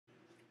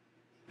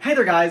Hey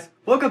there guys,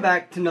 welcome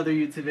back to another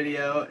YouTube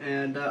video,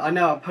 and I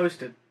know I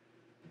posted.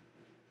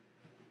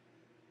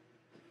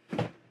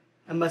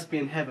 I must be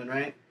in heaven,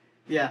 right?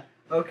 Yeah,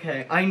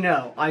 okay, I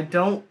know, I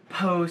don't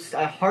post,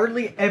 I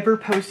hardly ever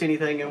post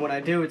anything, and when I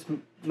do, it's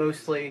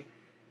mostly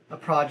a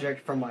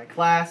project from my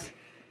class.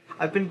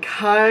 I've been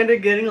kinda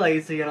getting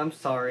lazy, and I'm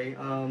sorry,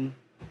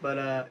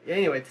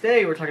 anyway,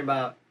 today we're talking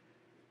about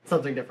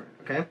something different,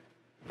 okay?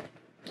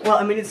 Well,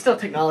 I mean, it's still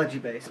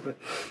technology-based, but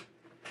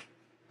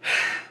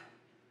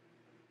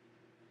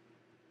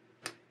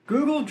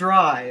Google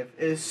Drive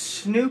is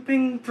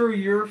snooping through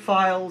your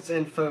files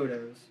and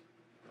photos.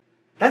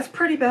 That's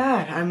pretty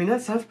bad. I mean,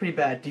 that sounds pretty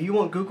bad. Do you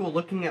want Google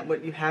looking at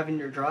what you have in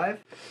your drive?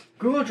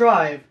 Google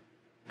Drive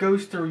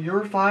goes through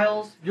your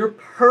files, your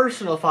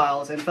personal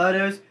files and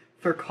photos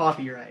for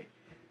copyright.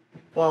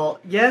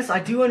 Well, yes, I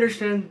do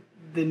understand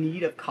the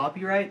need of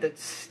copyright.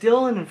 That's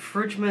still an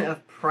infringement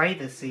of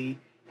privacy.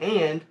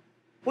 And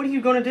what are you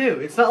going to do?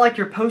 It's not like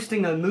you're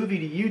posting a movie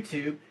to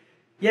YouTube.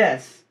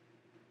 Yes.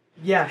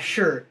 Yeah,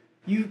 sure.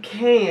 You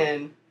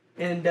can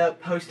end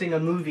up posting a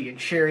movie and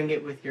sharing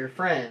it with your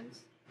friends,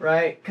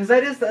 right? Because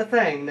that is the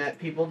thing that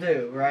people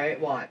do, right?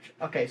 Watch.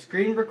 Okay,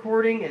 screen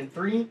recording in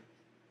 3,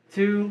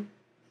 2,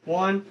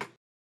 1.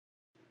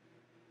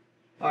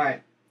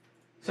 Alright.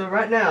 So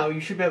right now,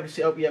 you should be able to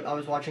see, oh, yep, I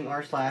was watching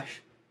r/,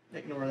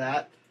 ignore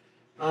that.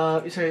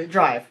 So,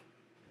 Drive.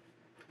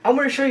 I'm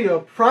going to show you a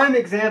prime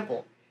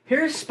example.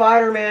 Here's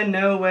Spider-Man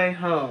No Way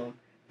Home.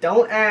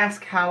 Don't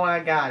ask how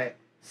I got it.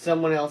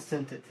 Someone else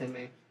sent it to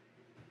me.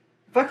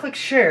 If I click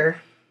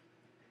share,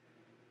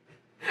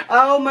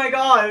 oh my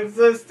god, it's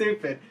so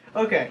stupid.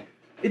 Okay,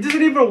 it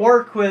doesn't even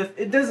work with,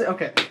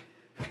 okay.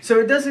 So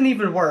it doesn't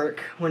even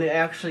work when it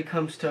actually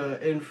comes to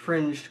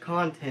infringed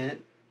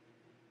content.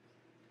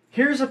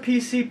 Here's a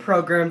PC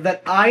program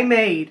that I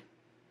made.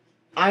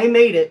 I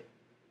made it.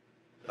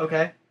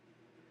 Okay.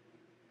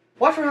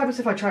 Watch what happens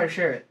if I try to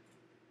share it.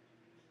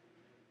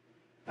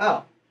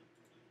 Oh.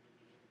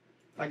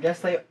 I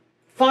guess they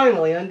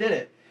finally undid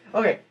it.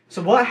 Okay,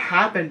 so what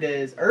happened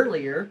is,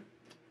 earlier,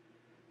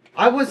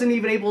 I wasn't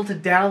even able to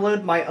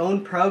download my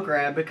own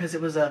program because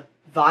it was a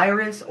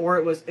virus or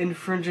it was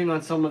infringing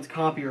on someone's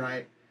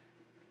copyright.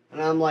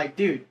 And I'm like,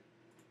 dude,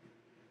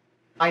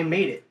 I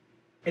made it.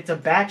 It's a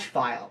batch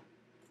file.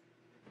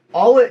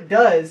 All it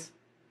does,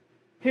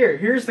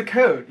 here's the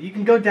code. You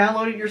can go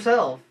download it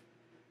yourself.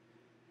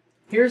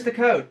 Here's the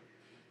code.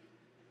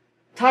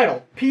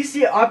 Title,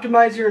 PC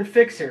Optimizer and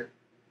Fixer.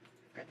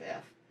 Got the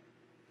F.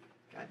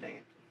 God dang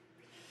it.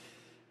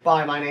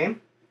 By my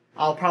name.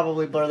 I'll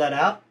probably blur that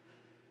out.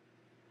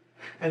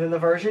 And then the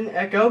version,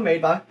 Echo,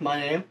 made by my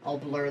name. I'll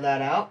blur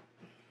that out.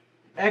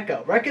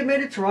 Echo,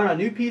 recommended to run on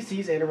new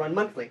PCs and to run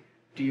monthly.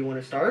 Do you want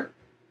to start?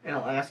 And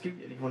I'll ask you,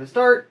 if you want to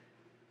start.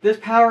 This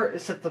power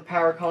is set the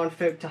power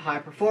config to high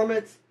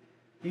performance.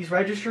 These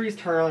registries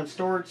turn on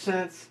storage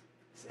sense.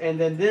 And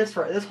then this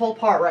whole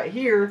part right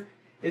here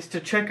is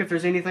to check if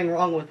there's anything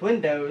wrong with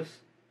Windows.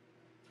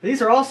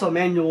 These are also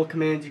manual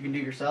commands you can do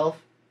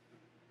yourself.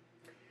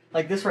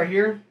 Like this right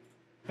here,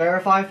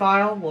 verify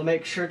file will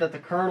make sure that the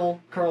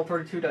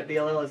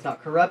kernel32.dll is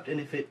not corrupt,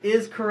 and if it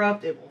is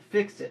corrupt, it will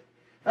fix it.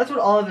 That's what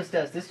all of this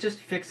does. This just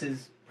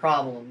fixes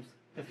problems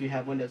if you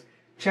have Windows.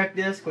 Check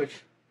disk,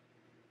 which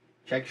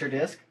checks your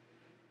disk.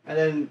 And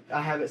then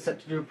I have it set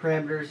to do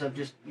parameters of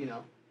just,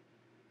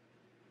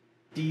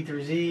 D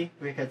through Z,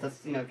 because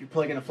that's, if you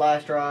plug in a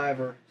flash drive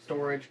or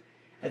storage.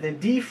 And then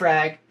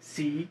defrag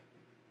C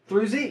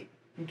through Z.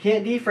 You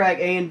can't defrag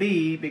A and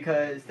B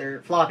because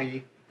they're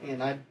floppy,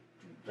 and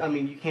I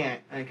mean, you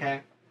can't,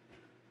 okay?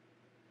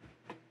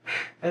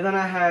 And then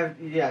I have,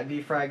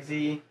 defrag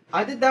Z.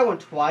 I did that one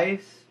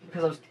twice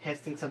because I was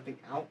testing something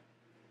out,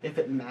 if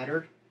it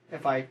mattered,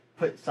 if I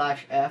put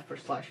 /F or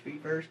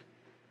 /V first.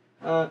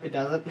 It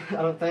doesn't,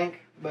 I don't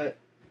think, but...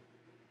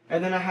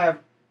 And then I have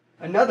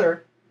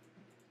another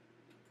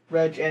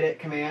regedit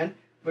command,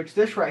 which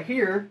this right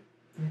here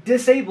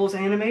disables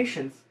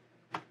animations.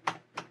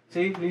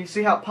 See? You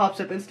see how it pops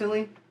up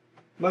instantly?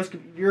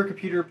 Your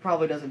computer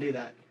probably doesn't do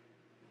that.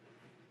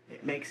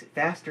 It makes it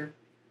faster.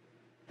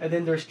 And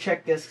then there's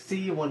check disk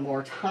C one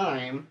more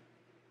time.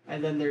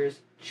 And then there's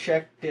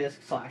check disk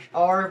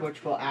 /R,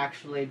 which will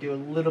actually do a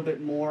little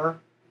bit more.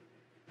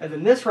 And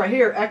then this right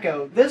here,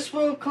 echo.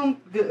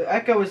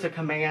 Echo is a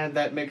command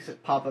that makes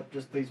it pop up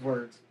just these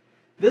words.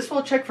 This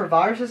will check for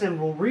viruses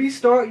and will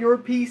restart your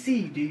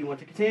PC. Do you want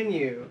to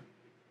continue?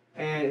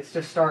 And it's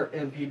to start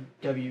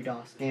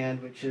MPWDOS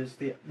scan, which is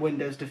the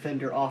Windows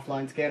Defender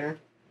offline scanner.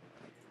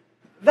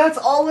 That's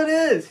all it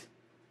is.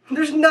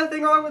 There's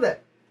nothing wrong with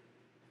it.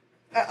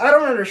 I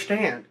don't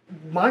understand.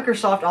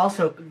 Microsoft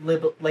also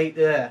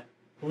listed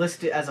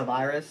it as a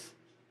virus.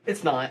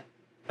 It's not.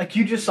 Like,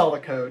 you just saw the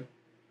code.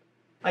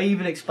 I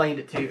even explained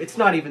it to you. It's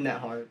not even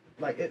that hard.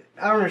 I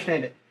don't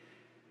understand it.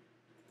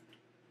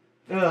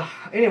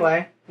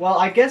 Anyway, well,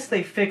 I guess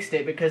they fixed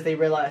it because they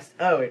realized,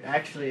 oh, it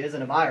actually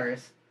isn't a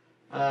virus.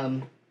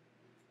 So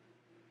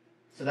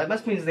that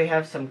must mean they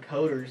have some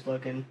coders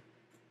looking.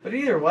 But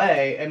either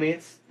way, I mean,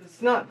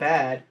 it's not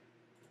bad.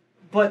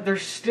 but they're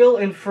still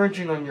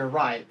infringing on your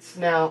rights.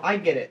 Now, I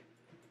get it.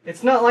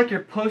 It's not like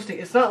you're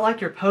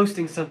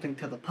posting something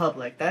to the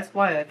public. That's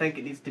why I think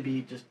it needs to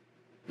be just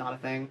not a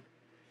thing.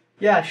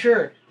 Yeah,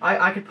 sure.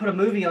 I could put a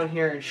movie on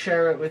here and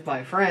share it with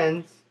my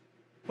friends,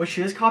 which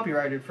is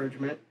copyright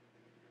infringement.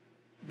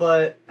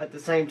 But at the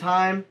same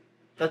time,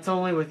 that's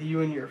only with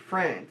you and your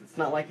friends. It's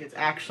not like it's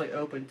actually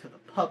open to the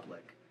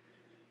public.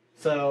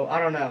 So, I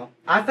don't know.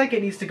 I think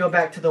it needs to go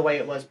back to the way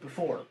it was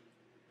before.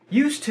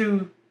 Used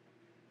to,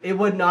 it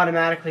wouldn't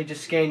automatically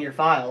just scan your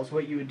files.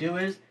 What you would do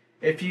is,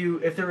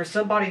 if there was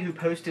somebody who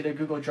posted a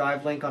Google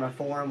Drive link on a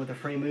forum with a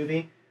free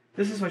movie,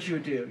 this is what you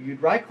would do.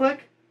 You'd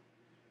right-click,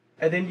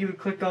 and then you would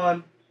click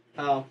on,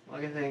 oh,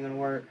 I guess it ain't gonna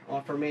work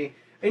for me.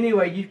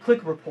 Anyway, you'd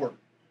click report.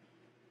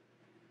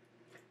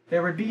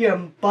 There would be a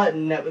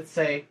button that would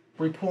say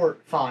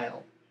report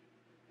file.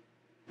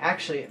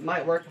 Actually, it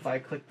might work if I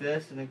click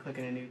this and then click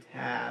in a new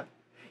tab.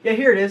 Yeah,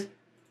 here it is.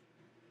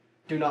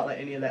 Do not let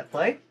any of that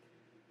play.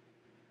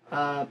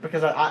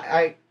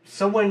 Because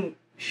someone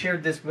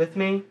shared this with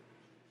me,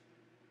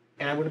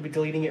 and I'm going to be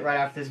deleting it right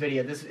after this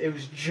video. It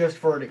was just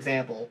for an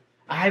example.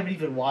 I haven't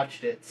even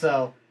watched it,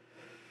 so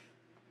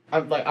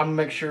I'm gonna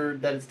make sure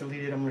that it's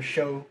deleted. I'm gonna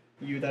show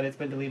you that it's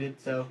been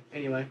deleted. So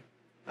anyway,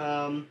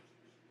 oh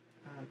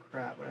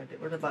crap! What I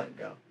did? Where'd the button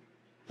go?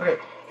 Okay,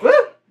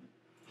 woo!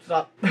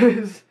 Stop.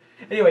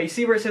 Anyway, you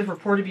see where it says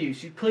report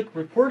abuse? You click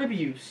report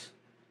abuse,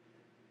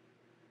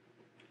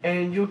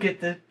 and you'll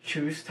get the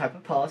choose type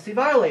of policy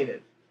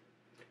violated.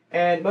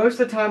 And most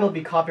of the time, it'll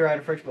be copyright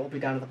infringement. Will be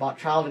down to the bottom.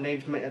 Child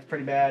endangerment. That's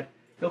pretty bad.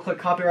 You'll click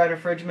copyright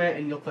infringement,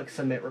 and you'll click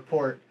submit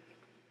report.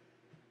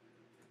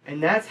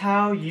 And that's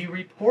how you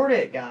report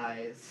it,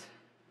 guys.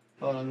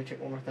 Hold on, let me check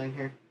one more thing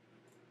here.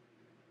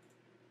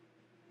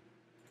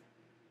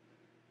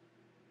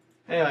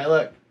 Anyway,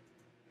 look.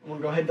 I'm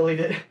gonna go ahead and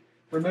delete it.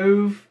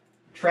 Remove,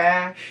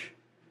 trash,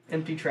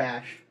 empty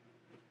trash.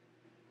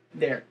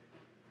 There.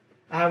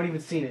 I haven't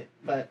even seen it,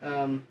 but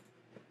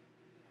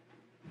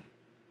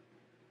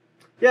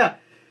yeah.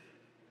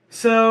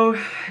 So,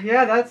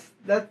 yeah, that's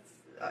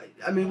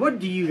I mean, what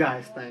do you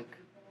guys think?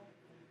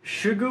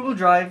 Should Google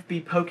Drive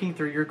be poking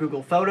through your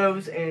Google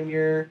Photos and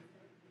your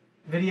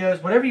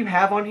videos? Whatever you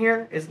have on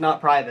here is not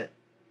private.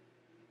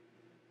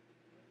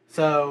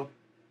 So,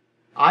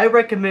 I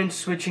recommend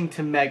switching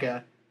to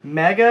Mega.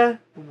 Mega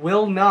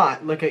will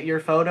not look at your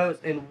photos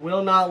and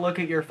will not look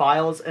at your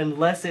files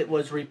unless it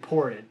was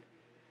reported.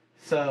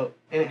 So,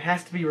 and it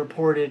has to be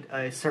reported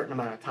a certain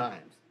amount of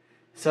times.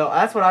 So,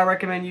 that's what I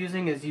recommend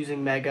using, is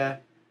using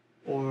Mega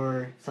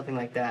or something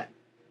like that.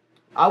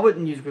 I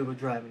wouldn't use Google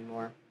Drive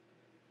anymore.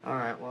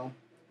 Alright, well,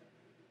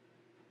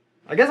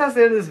 I guess that's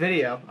the end of this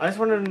video. I just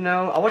wanted to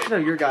know, I want to know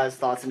your guys'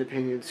 thoughts and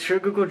opinions.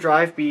 Should Google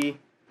Drive be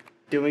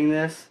doing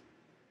this?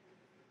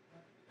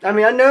 I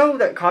mean, I know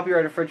that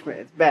copyright infringement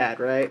is bad,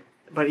 right?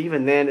 But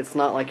even then, it's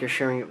not like you're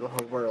sharing it with the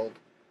whole world.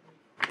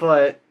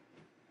 But,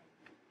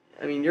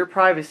 I mean, your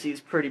privacy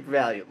is pretty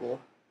valuable.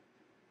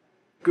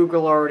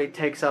 Google already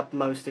takes up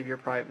most of your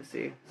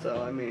privacy,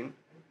 so, I mean,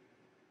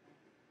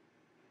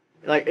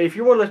 like, if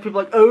you're one of those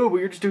people like, oh, well,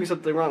 you're just doing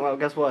something wrong, well,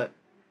 guess what?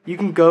 You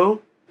can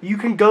go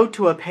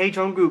to a page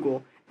on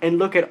Google and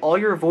look at all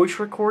your voice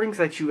recordings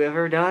that you've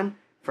ever done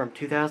from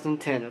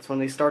 2010. That's when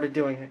they started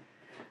doing it.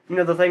 You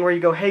know, the thing where you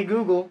go, hey,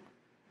 Google,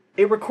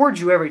 it records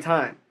you every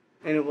time,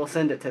 and it will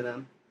send it to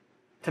them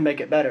to make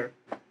it better.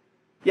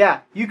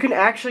 Yeah, you can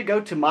actually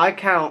go to my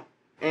account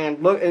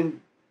and look,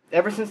 and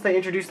ever since they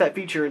introduced that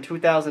feature in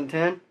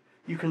 2010,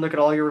 you can look at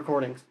all your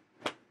recordings.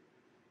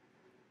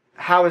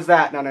 How is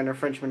that not an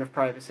infringement of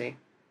privacy?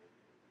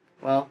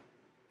 Well,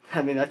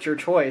 I mean, that's your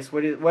choice.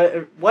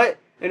 What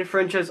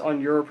infringes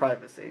on your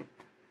privacy?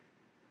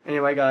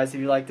 Anyway, guys,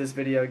 if you liked this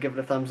video, give it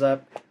a thumbs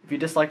up. If you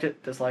disliked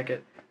it, dislike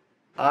it.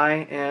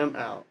 I am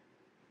out.